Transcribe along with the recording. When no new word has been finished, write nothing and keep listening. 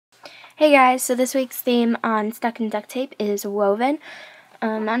Hey guys, so this week's theme on Stuck in Duct Tape is woven.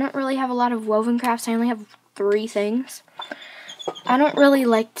 I don't really have a lot of woven crafts. I only have 3 things. I don't really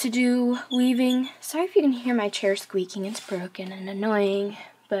like to do weaving. Sorry if you can hear my chair squeaking. It's broken and annoying,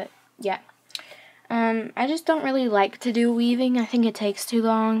 but yeah. I just don't really like to do weaving. I think it takes too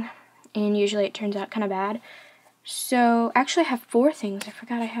long, and usually it turns out kind of bad. So, actually I have 4 things. I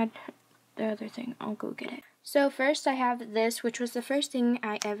forgot I had the other thing. I'll go get it. So first I have this, which was the first thing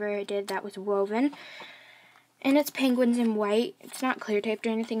I ever did that was woven. And it's penguins in white. It's not clear taped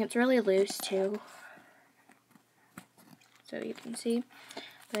or anything. It's really loose too, so you can see.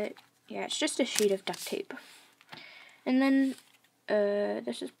 But yeah, it's just a sheet of duct tape. And then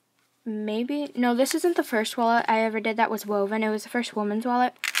this is this isn't the first wallet I ever did that was woven. It was the first woman's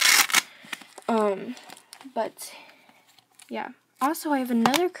wallet. But yeah. Also, I have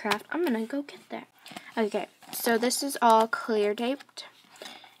another craft. I'm gonna go get that. Okay, so this is all clear taped,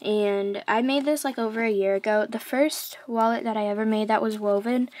 and I made this like over a year ago. The first wallet that I ever made that was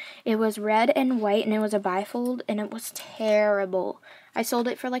woven, it was red and white, and it was a bifold, and it was terrible. I sold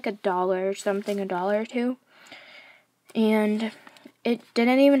it for like $1 or something, $1 or $2, and it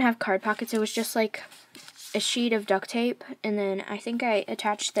didn't even have card pockets. It was just like a sheet of duct tape, and then I think I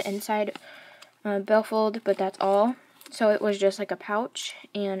attached the inside billfold, but that's all. So it was just like a pouch,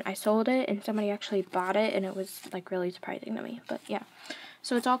 and I sold it, and somebody actually bought it, and it was like really surprising to me. But yeah,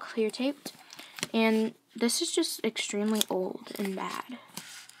 so it's all clear taped, and this is just extremely old and bad.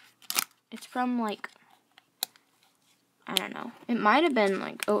 It's from like, I don't know, it might have been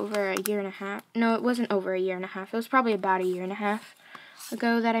like over a year and a half. No, it wasn't over a year and a half. It was probably about a year and a half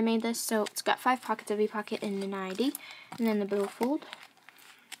ago that I made this. So it's got 5 pockets, a V pocket, and an ID, and then the billfold.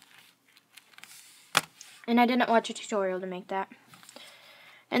 And I didn't watch a tutorial to make that.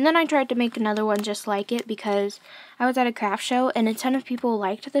 And then I tried to make another one just like it because I was at a craft show and a ton of people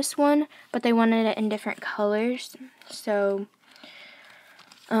liked this one, but they wanted it in different colors. So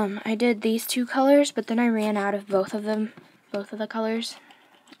I did these 2 colors, but then I ran out of both of the colors,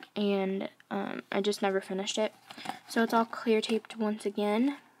 and I just never finished it. So it's all clear taped once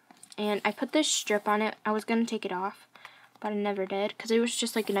again, and I put this strip on it. I was going to take it off, but I never did because it was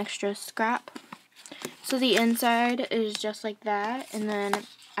just like an extra scrap. So the inside is just like that, and then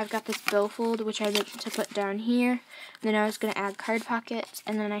I've got this billfold, which I meant to put down here. And then I was going to add card pockets,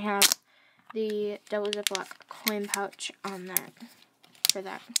 and then I have the double Ziploc coin pouch on that, for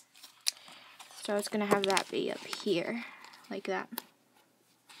that. So I was going to have that be up here, like that.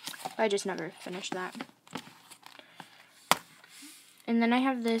 But I just never finished that. And then I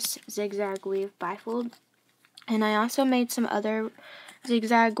have this zigzag weave bifold, and I also made some other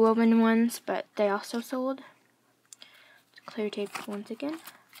zigzag woven ones, but they also sold. It's clear taped once again,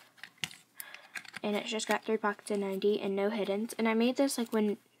 and it's just got 3 pockets and 90 and no hiddens. And I made this like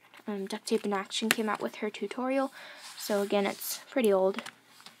when Duct Tape in Action came out with her tutorial, so again it's pretty old.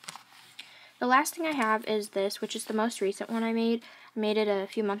 The last thing I have is this, which is the most recent one I made. I made it a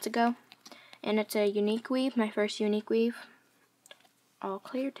few months ago, and it's a unique weave, my first unique weave. All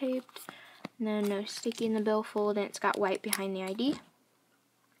clear taped, and then no sticky in the billfold, and it's got white behind the ID.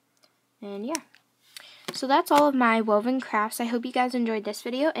 And yeah, so that's all of my woven crafts. I hope you guys enjoyed this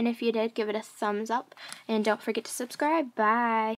video, and if you did, give it a thumbs up, and don't forget to subscribe. Bye!